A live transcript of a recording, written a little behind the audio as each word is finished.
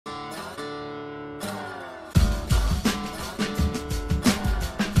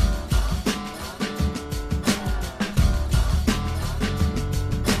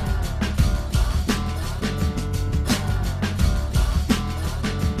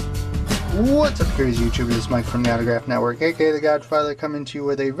What's up, crazy YouTube? This is Mike from the Autograph Network, aka The Godfather, coming to you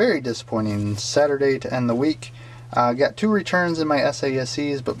with a very disappointing Saturday to end the week. Got 2 returns in my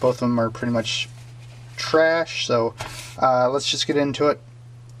SASEs, but both of them are pretty much trash, so let's just get into it.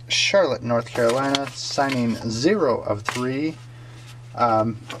 Charlotte, North Carolina, signing 0 of 3.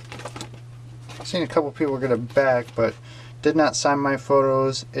 I've seen a couple people get it back, but did not sign my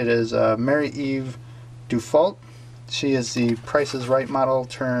photos. It is Mary Eve Dufault. She is the Price is Right model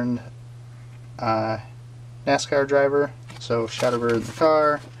turned NASCAR driver. So shot of her in the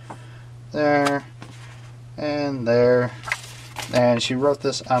car, there, and there. And she wrote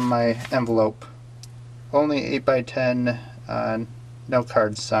this on my envelope. Only 8x10, no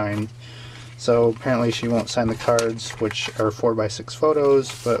cards signed. So apparently she won't sign the cards, which are 4x6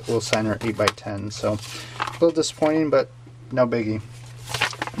 photos, but we'll sign her 8x10. So a little disappointing, but no biggie.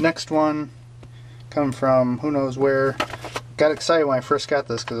 Next one, come from who knows where. Got excited when I first got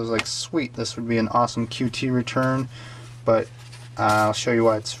this because I was like, sweet, this would be an awesome QT return, but I'll show you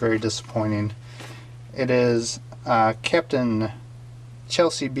why it's very disappointing. It is Captain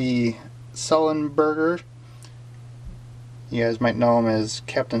Chelsea B. Sullenberger. You guys might know him as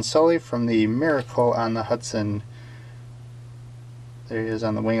Captain Sully from the Miracle on the Hudson. There he is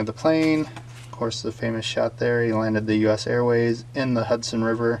on the wing of the plane. Of course, the famous shot there. He landed the U.S. Airways in the Hudson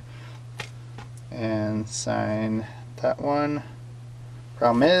River. And sign that one.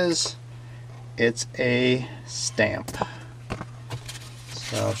 Problem is, it's a stamp.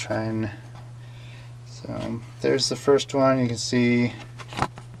 So I'll try and... So there's the first one. You can see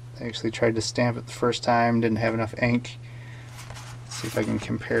I actually tried to stamp it the first time. Didn't have enough ink. See if I can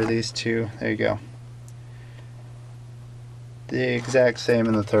compare these two. There you go. The exact same,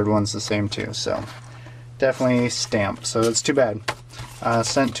 and the third one's the same too. So definitely stamped. So that's too bad.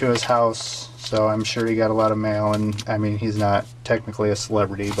 Sent to his house, so I'm sure he got a lot of mail, and I mean, he's not technically a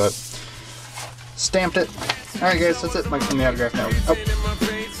celebrity, but stamped it. Alright guys, that's it. Mike from the Autograph Network. Oh.